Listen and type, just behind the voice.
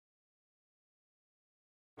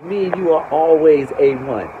Me and you are always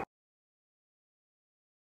A1.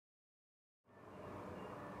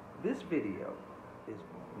 This video is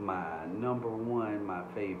my number one, my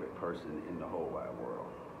favorite person in the whole wide world.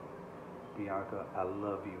 Bianca, I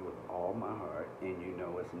love you with all my heart, and you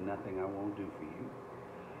know it's nothing I won't do for you.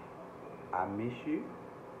 I miss you.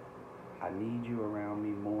 I need you around me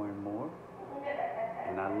more and more,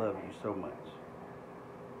 and I love you so much.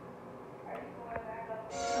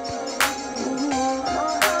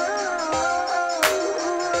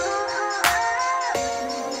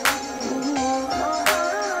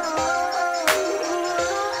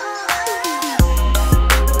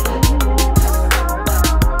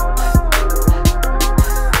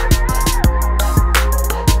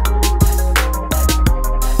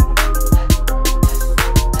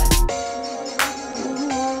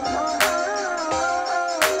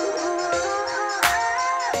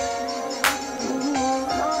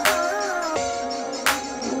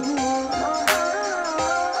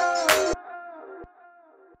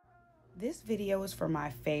 This video is for my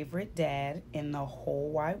favorite dad in the whole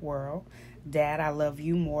wide world. Dad, I love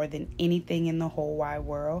you more than anything in the whole wide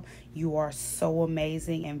world. You are so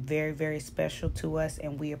amazing and very, very special to us,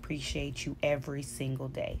 and we appreciate you every single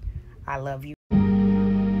day. I love you.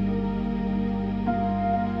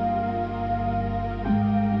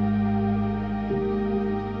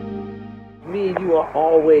 Me and you are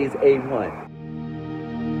always A1.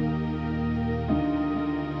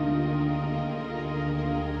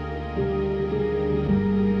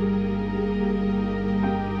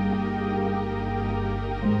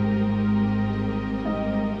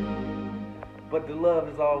 But the love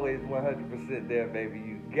is always 100% there, baby.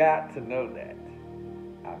 You got to know that.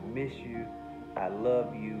 I miss you. I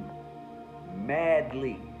love you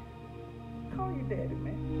madly. Call your daddy,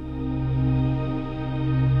 man.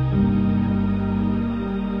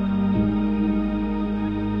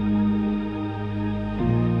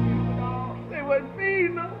 They wasn't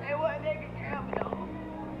feeding us. They wasn't taking care of me, though.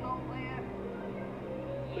 No, man.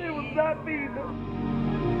 They was not feeding us.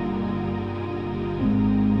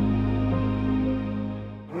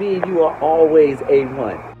 Me and you are always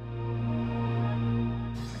A1.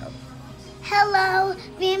 Hello,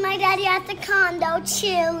 me and my daddy at the condo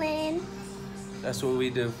chilling. That's what we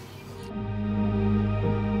do. You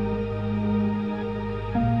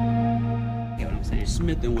know what I'm saying?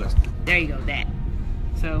 Smith & Wesson. There you go, that.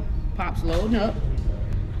 So, Pop's loading up.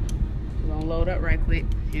 We're gonna load up right quick.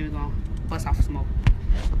 Here we go. Bust off smoke.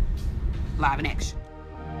 Live in action.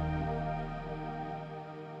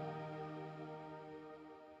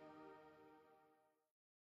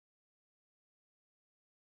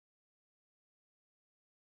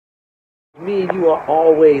 Me and you are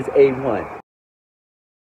always A1.